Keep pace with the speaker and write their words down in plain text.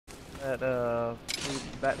That food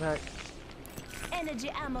backpack. Energy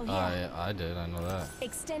ammo here. I did. I know that.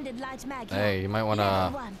 Extended light mag here. Hey, you might want Level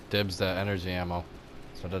to one. dibs that energy ammo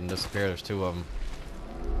so it doesn't disappear. There's 2 of them.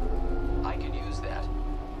 I can use that.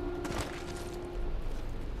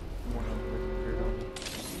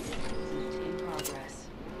 In progress.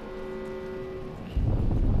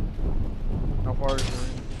 How far is the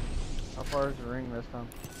ring? How far is the ring this time?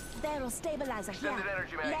 Barrel stabilizer here. Extended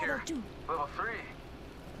energy mag Level here. 2. Level 3.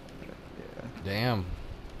 Yeah. Damn.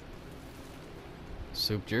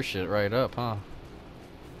 Souped your shit right up, huh?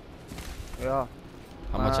 Yeah.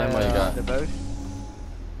 How much ammo you got? Devotion.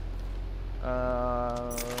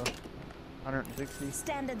 160.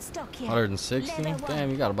 Standard stock here. 160? Level one. Damn,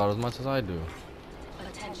 you got about as much as I do.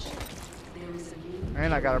 Attention. There is a new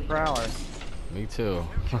And I got a prowler. Me too.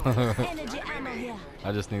 Energy ammo here.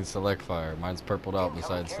 I just need select fire. Mine's purpled out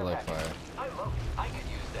besides select fire. I could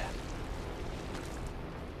use that.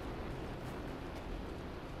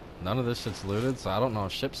 None of this shit's looted, so I don't know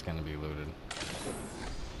if ship's gonna be looted.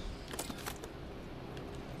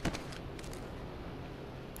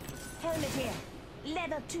 Helmet here.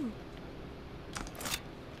 Level 2.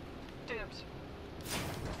 Dibs.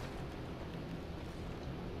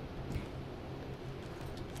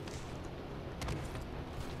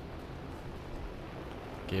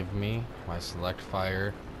 Give me my select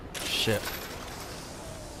fire ship.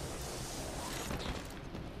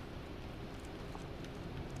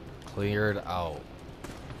 Cleared out.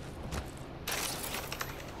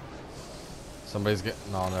 Somebody's getting.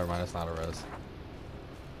 No, never mind. It's not a res.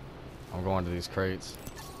 I'm going to these crates.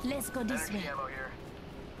 Let's go this way. Energy ammo here.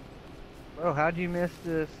 Bro, how'd you miss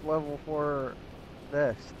this level 4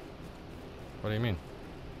 vest? What do you mean?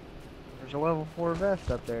 There's a level 4 vest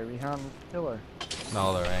up there behind the pillar.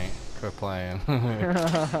 No, there ain't. Quit playing.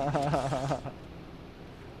 I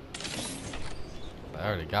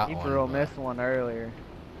already got You one. for real but- missed one earlier.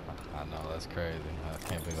 I know, that's crazy. I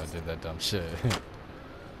can't believe I did that dumb shit.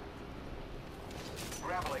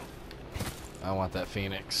 Grappling. I want that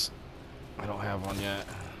Phoenix. I don't have one yet.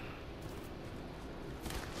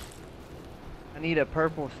 I need a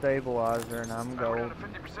purple stabilizer and I'm We're down gold.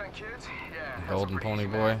 to 50% kids. Yeah. that's Golden pretty pony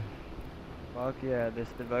easy, boy. man. Fuck yeah, this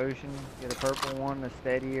devotion. Get a purple one to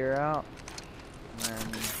steady her out. And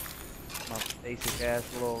then my basic ass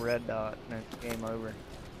little red dot and it's game over.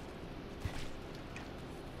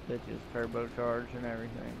 Bitches turbocharged and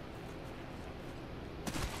everything.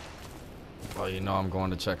 Well, you know I'm going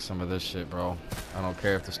to check some of this shit, bro. I don't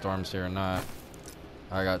care if the storm's here or not.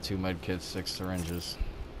 I got 2 med kits, 6 syringes.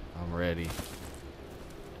 I'm ready.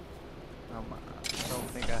 I don't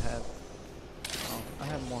think I have. Oh, I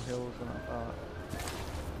have more hills than I thought.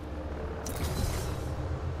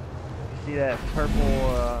 You see that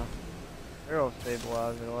purple barrel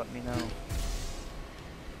stabilizer? Let me know.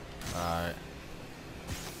 Alright.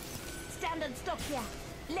 Standard stock here.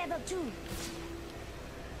 Level 2.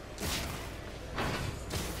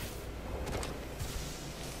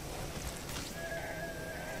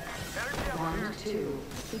 Energy ammo here. 1, 2.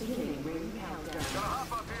 Beginning ring countdown. Gotta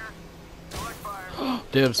hop up here. Select fire.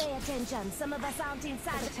 Dibs. Pay attention. Some of us aren't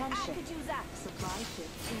inside. Attention. I could use that. Supply ship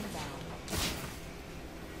inbound.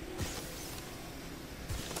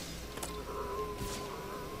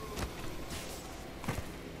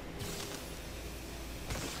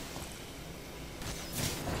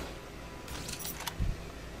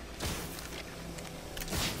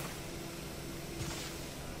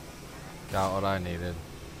 Got what I needed.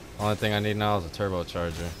 Only thing I need now is a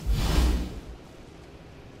turbocharger.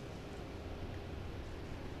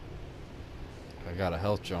 I got a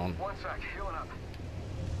health drone. One sec. Healing up.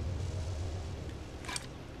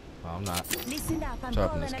 Well, I'm not. Listen up. I'm Dropping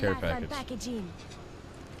calling this a care lifeline package. package in.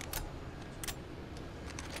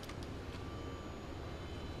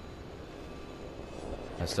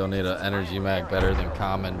 I still need an energy mag better than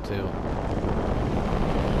common too.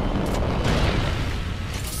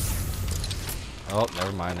 Oh,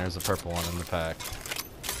 never mind. There's a purple one in the pack.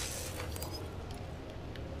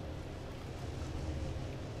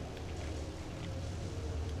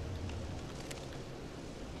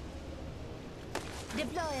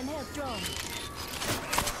 Deploying health drone.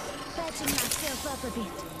 Patching myself up a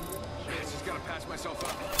bit. Just gotta patch myself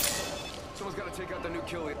up. Someone's gotta take out the new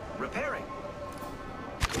kill. Repairing.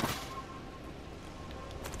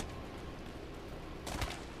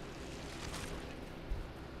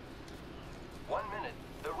 One minute.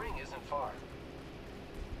 The ring isn't far.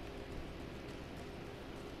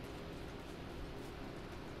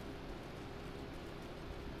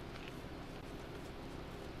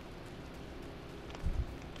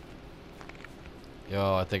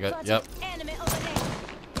 Yo, I think I. Got Yep. an enemy over there.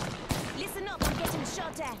 Listen up. I'm getting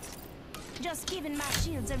shot at. Just giving my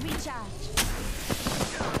shields a recharge.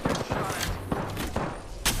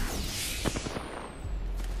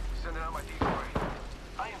 Sending out my decoy.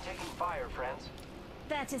 I am taking fire, friends.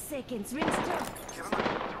 30 seconds. Rings close. Give him a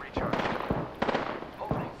minute to recharge.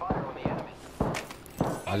 Opening fire on the enemy.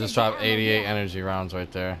 I just dropped 88 energy rounds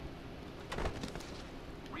right there.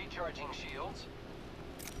 Recharging shields.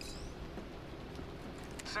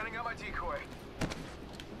 Sending out my decoy.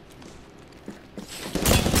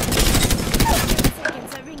 10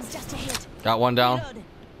 seconds. A ring's just ahead. Got one down. Reloaded.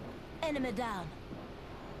 Enemy down.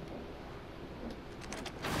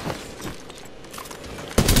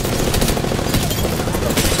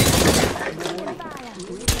 Taking fire.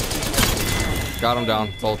 Got him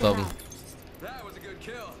down. Both of them. That was a good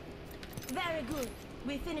kill. Very good.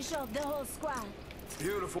 We finish off the whole squad.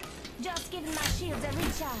 Beautiful. Just giving my shields a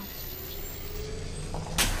recharge.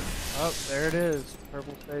 Oh, there it is.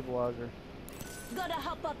 Purple stabilizer. Gotta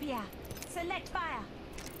hop up here. Select fire.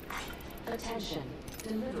 Attention.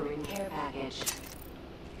 Delivering care package.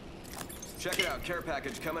 Check it out. Care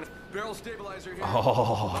package coming. Barrel stabilizer here.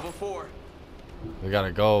 Oh, Level 4. we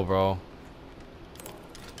gotta go, bro.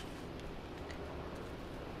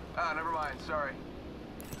 Ah, never mind. Sorry.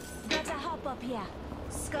 Gotta hop up here.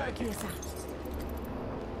 Skull piercer.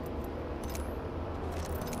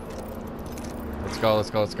 Let's go, let's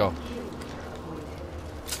go, let's go.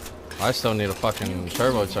 I still need a fucking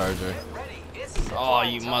turbocharger. Oh,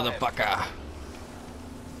 you motherfucker.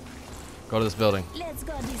 Go to this building. Let's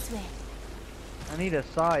go this way. I need a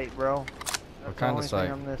sight, bro. That's kind of the sight?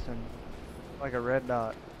 only thing I'm missing. Like a red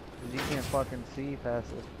dot. 'Cause you can't fucking see past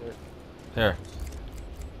this bit. Here.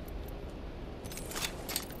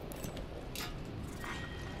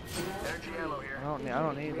 Energy ammo here. I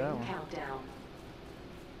don't need that one. Countdown.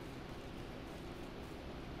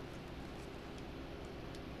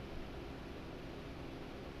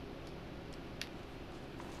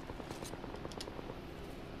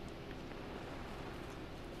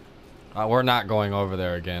 We're not going over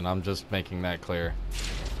there again. I'm just making that clear.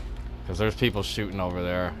 Because there's people shooting over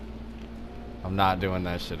there. I'm not doing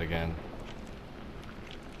that shit again.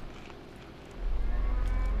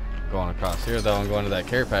 Going across here though and going to that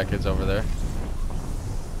care package over there.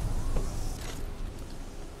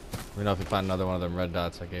 We know if we find another one of them red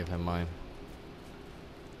dots, I gave him mine.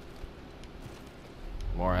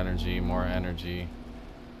 More energy, more energy.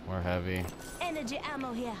 More heavy. Energy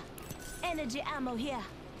ammo here. Energy ammo here.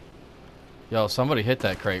 Yo, somebody hit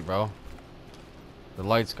that crate, bro. The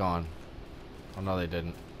light's gone. Oh no, they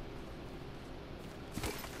didn't.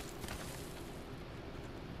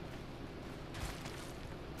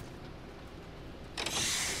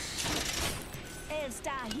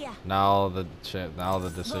 L-Star here. Now the shit. Now the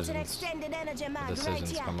Got an decisions. extended energy mag right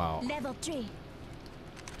decisions here. come out. Level 3.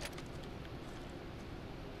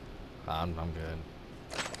 I'm good.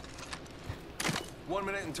 1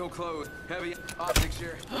 minute until close. Heavy optics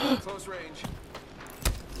here. Close range.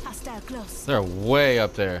 Hostile close. They're way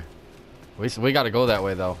up there. We got to go that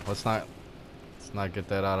way though. Let's not get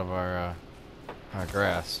that out of our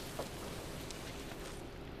grasp.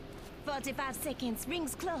 45 seconds.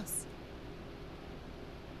 Rings close.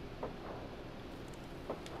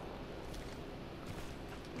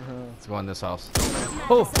 Let's go in this house. Might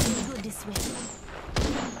Oh. be something good this way.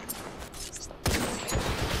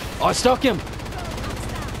 Oh, I stuck him.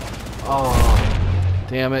 Oh,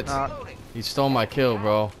 damn it! He stole my kill,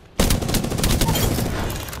 bro.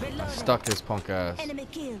 Reloading. Stuck his punk ass. Enemy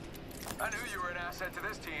killed. I knew you were an asset to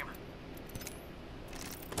this team.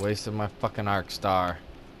 Wasted my fucking arc star.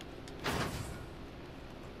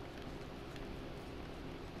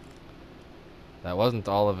 That wasn't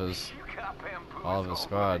all of his. You got bamboozled. All of his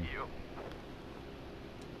squad. You.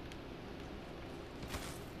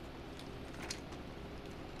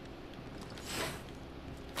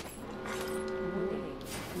 Warning.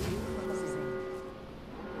 Ring closing.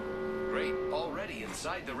 Great. Already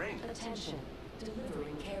inside the ring. Attention.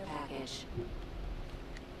 Delivering care package.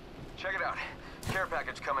 Check it out. Care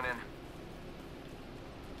package coming in.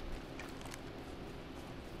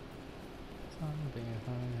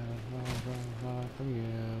 From you.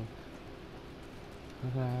 I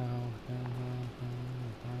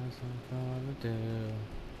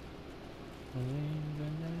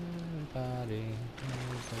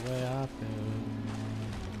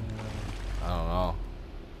don't know.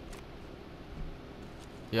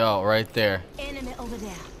 Yo, right there. Enemy over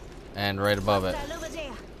there. And right above it. Hostile over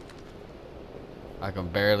there. I can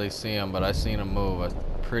barely see him, but I seen him move. I'm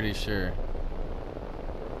pretty sure.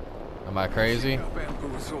 Am I crazy? Got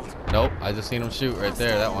bamboozled. Nope. I just seen him shoot right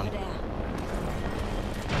there. That one. Hostile over there.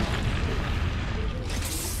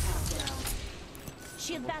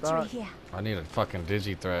 Shield back battery stock. here. I need a fucking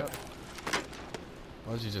digi threat.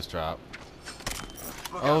 What did you just drop?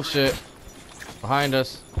 Oh shit. Behind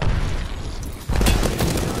us.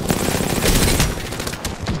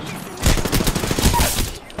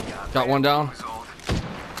 Got one down.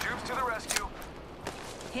 Troops to the rescue.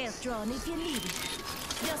 Health drone if you need it.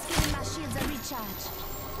 Just giving my shields a recharge.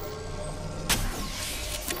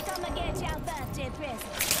 Come and get your birthday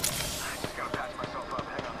present. Just gotta patch myself up.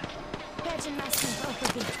 Hang on. Patching myself up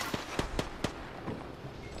a bit.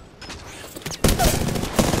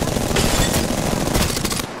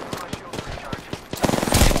 My shields recharge.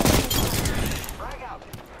 Frag out.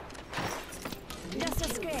 Just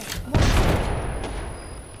a scrape.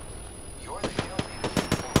 You're the kill leader.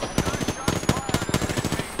 Shots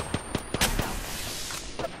fired.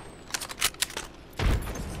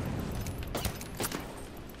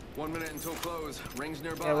 1 minute until close. Rings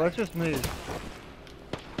nearby. Yeah, let's just move.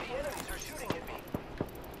 The enemies are shooting at me.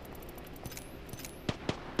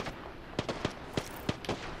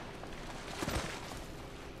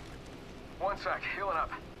 One sec, healing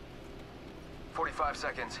up. 45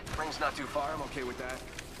 seconds. Ring's not too far, I'm okay with that.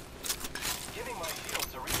 Giving my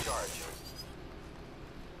shields a recharge.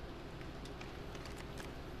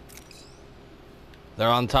 They're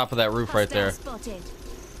on top of that roof right there. Spotted.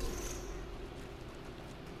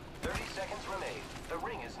 30 seconds remain. The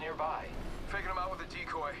ring is nearby. Faking him out with a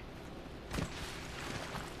decoy.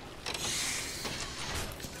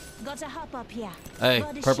 Got a hop up here. Hey,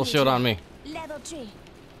 Body purple shield here. on me. Level 3.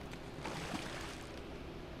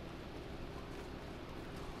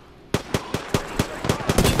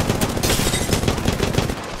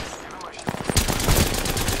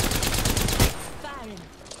 Firing.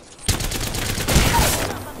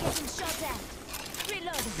 I'm getting shot at.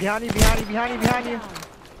 Reloading. Behind you, behind you, behind you, behind you.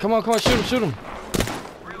 Come on, shoot him, shoot him.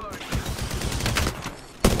 Reloading.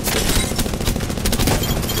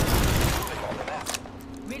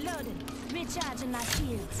 Reloading. Recharging my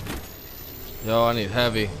shields. Yo, I need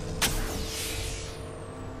heavy.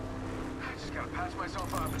 Just gotta patch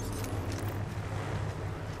myself up.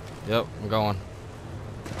 Yep, I'm going.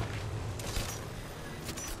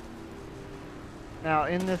 Now,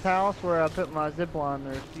 in this house where I put my zip line,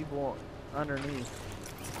 there's people underneath.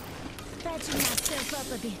 Patching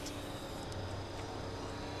myself up a bit.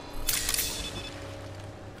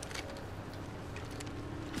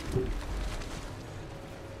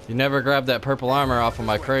 You never grabbed that purple armor off of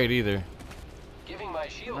my crate either. Giving my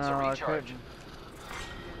shields No, a I recharge. couldn't.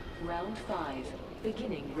 Round 5.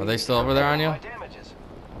 Beginning. Are they still over there on you? My damages.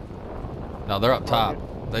 No, they're up top.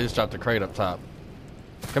 They just dropped the crate up top.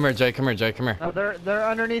 Come here, Jay. Come here, Jay. Come here. No, they're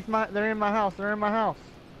underneath my. They're in my house. They're in my house.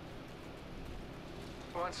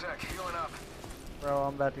 1 sec, healing up. Bro,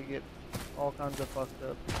 I'm about to get all kinds of fucked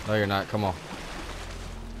up. No, you're not. Come on.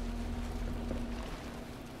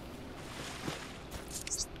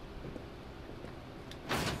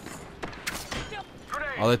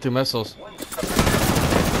 Grenade! Oh, they threw missiles.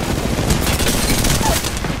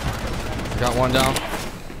 Got one down.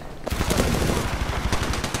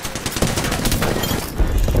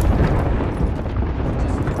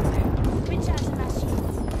 Recharging my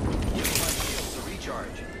shields. Giving my shields a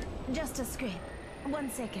recharge. Just a scrape.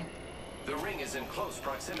 1 second. The ring is in close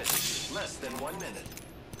proximity. Less than 1 minute.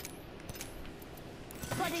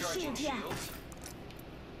 Body Recharging shield here. shields.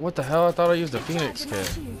 What the hell? I thought I used a Phoenix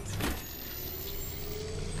Recharging my kit. shields.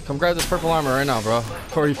 Come grab this purple armor right now, bro.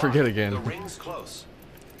 Before you forget The again. ring's close.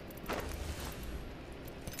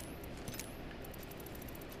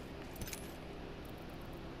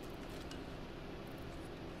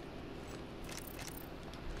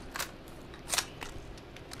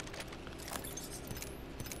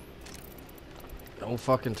 No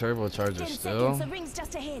fucking turbocharger 10 still. seconds. The ring's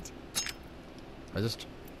just ahead.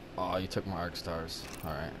 Oh, you took my arc stars.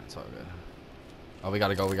 Alright, it's all good. Oh, we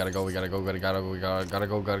gotta go, we gotta go, we gotta go, we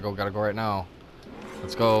gotta go right now.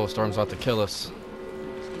 Let's go. Storm's about to kill us.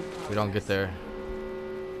 If we don't get there.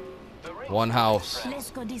 One house, Let's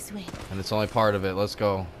go this way. and it's only part of it. Let's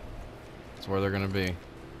go. That's where they're gonna be.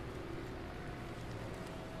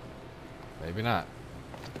 Maybe not.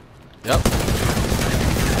 Yep.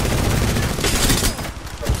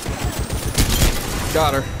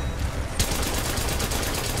 Got her.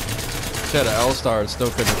 She had an L-star, it still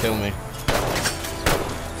couldn't kill me.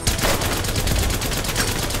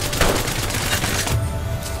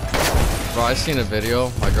 Bro, I seen a video.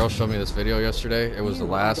 My girl showed me this video yesterday. It was the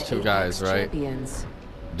last two guys, right? Champions.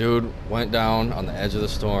 Dude went down on the edge of the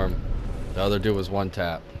storm. The other dude was one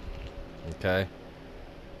tap. Okay?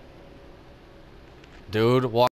 Dude walked